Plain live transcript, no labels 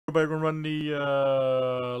Everybody gonna run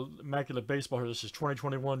the Immaculate Baseball here. This is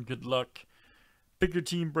 2021. Good luck. Pick your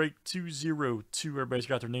team break 202. Everybody's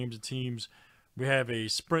got their names and teams. We have a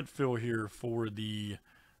sprint fill here for the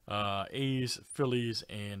A's, Phillies,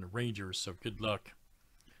 and Rangers. So good luck.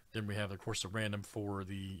 Then we have, of course, the random for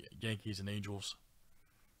the Yankees and Angels.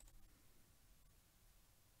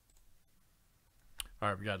 All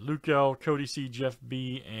right, we got Luke L, Cody C, Jeff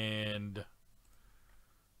B, and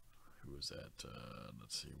who was that?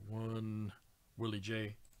 Let's see, 1, Willie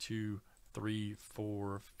J, 2, 3,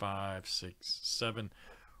 4, 5, 6, 7.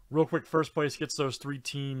 Real quick, first place gets those 3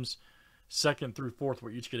 teams. Second through fourth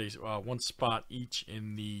will each get a 1 spot each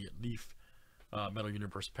in the Leaf Metal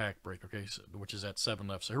Universe pack break. Okay, so, which is at 7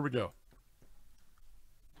 left. So here we go.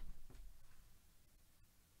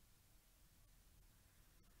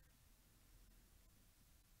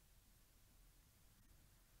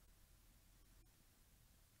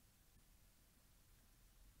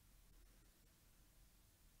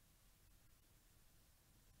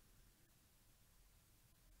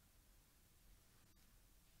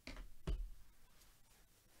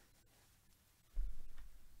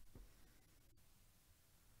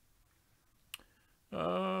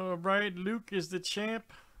 Right, Luke is the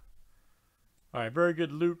champ. All right, very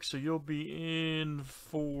good, Luke. So you'll be in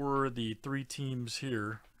for the 3 teams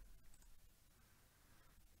here.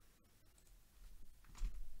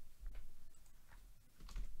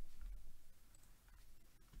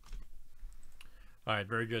 All right,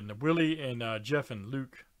 very good. And Willie and Jeff and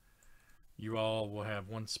Luke, you all will have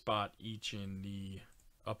 1 spot each in the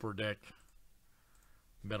upper deck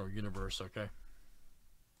Metal Universe, okay?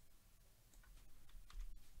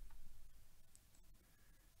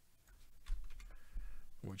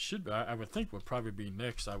 Which should be, I would think would probably be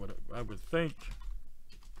next. I would think.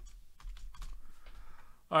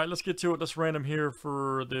 All right, let's get to it. Let's random here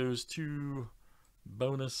for those 2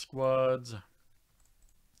 bonus squads.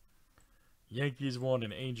 Yankees 1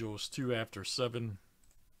 and Angels 2 after 7.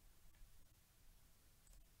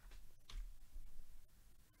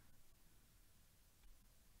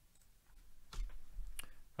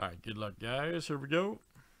 All right, good luck, guys. Here we go.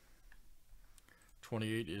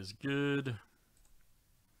 28 is good.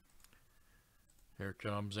 Here it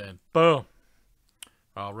comes, and boom.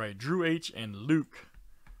 All right, Drew H and Luke.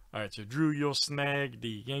 All right, so Drew, you'll snag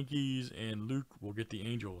the Yankees, and Luke will get the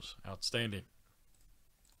Angels. Outstanding.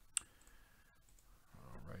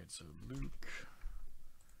 All right, so Luke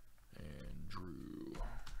and Drew.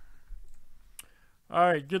 All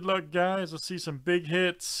right, good luck, guys. Let's see some big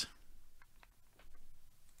hits.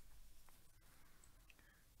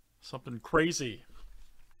 Something crazy.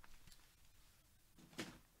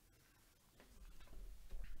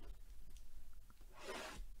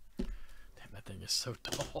 Thing is so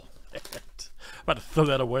tall. I'm about to throw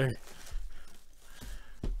that away.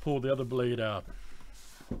 Pull the other blade out.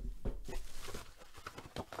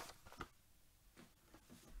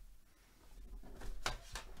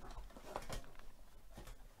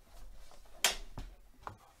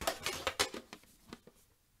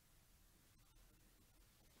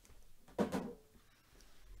 All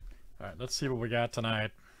right, let's see what we got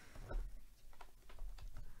tonight.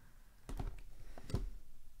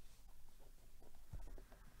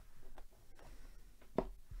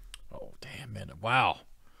 Wow,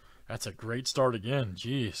 that's a great start again.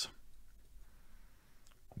 Jeez.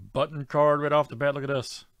 Button card right off the bat. Look at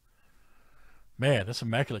this. Man, this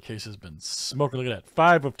Immaculate case has been smoking. Look at that.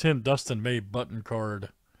 5 of 10 Dustin May button card.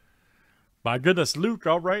 My goodness, Luke.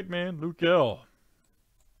 All right, man. Luke L.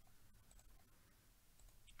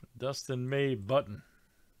 Dustin May button.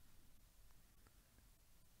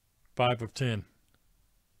 5 of 10.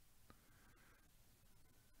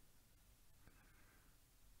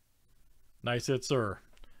 Nice hit, sir.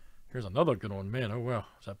 Here's another good one, man. Oh, wow.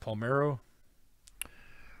 Is that Palmeiro?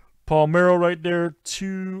 Palmeiro right there.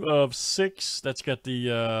 2 of 6. That's got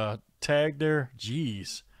the tag there.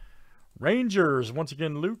 Jeez. Rangers, once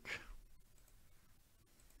again, Luke.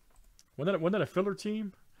 Wasn't that a filler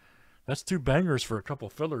team? That's 2 bangers for a couple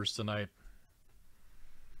fillers tonight.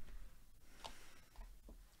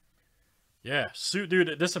 Yeah,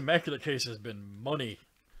 dude, this Immaculate case has been money.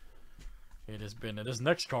 It has been, and this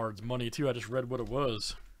next card's money too. I just read what it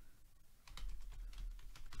was.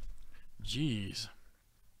 Jeez.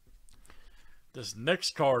 This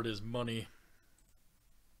next card is money.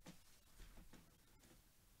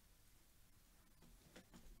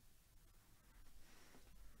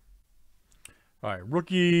 All right,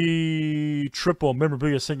 rookie triple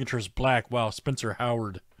memorabilia signatures black. Wow, Spencer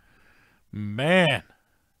Howard. Man.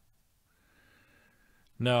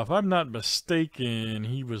 Now, if I'm not mistaken,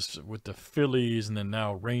 he was with the Phillies and then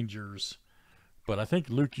now Rangers. but I think,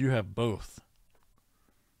 Luke, you have both.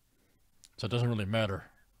 So it doesn't really matter.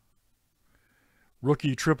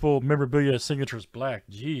 Rookie triple memorabilia signatures black.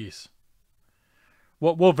 Jeez.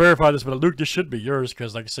 Well, we'll verify this, but Luke, this should be yours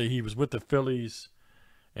because, like I say, he was with the Phillies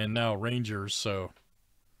and now Rangers. So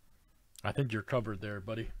I think you're covered there,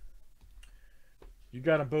 buddy. You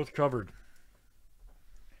got them both covered.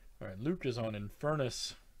 All right, Luke is on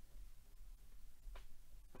Infernus.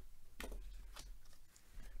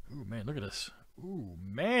 Ooh, man, look at this. Ooh,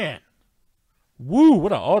 man. Woo,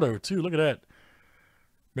 what an auto, too. Look at that.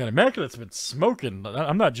 Man, Immaculate's been smoking.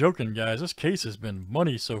 I'm not joking, guys. This case has been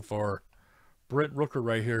money so far. Brent Rooker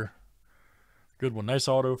right here. Good one. Nice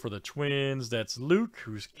auto for the Twins. That's Luke,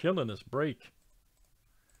 who's killing this break.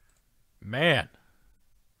 Man.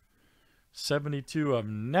 72 of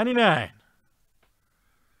 99.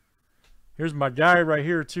 Here's my guy right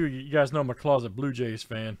here, too. You guys know I'm a closet Blue Jays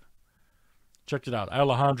fan. Check it out.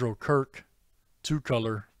 Alejandro Kirk.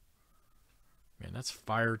 2-color. Man, that's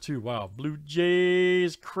fire, too. Wow. Blue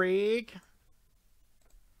Jays, Craig.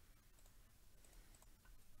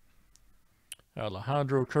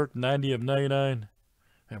 Alejandro Kirk, 90 of 99.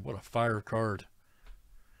 Man, what a fire card.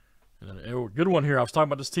 And then, good one here. I was talking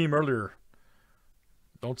about this team earlier.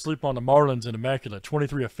 Don't sleep on the Marlins in Immaculate.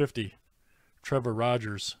 23 of 50. Trevor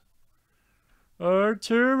Rogers.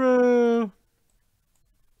 Arturo.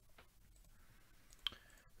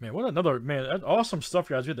 Man, what another, man, that's awesome stuff,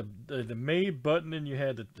 guys. You had the May button, and you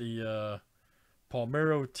had the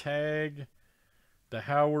Palmeiro tag, the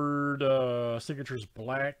Howard signatures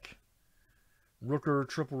black, Rooker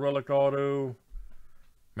triple relic auto.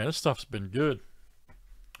 Man, this stuff's been good.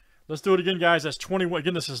 Let's do it again, guys. That's 21.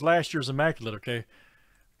 Again, this is last year's Immaculate, okay?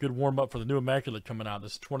 Good warm-up for the new Immaculate coming out.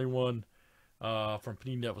 This is 21 from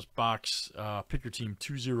Panini. That was box. Pick your team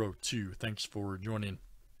 202. Thanks for joining.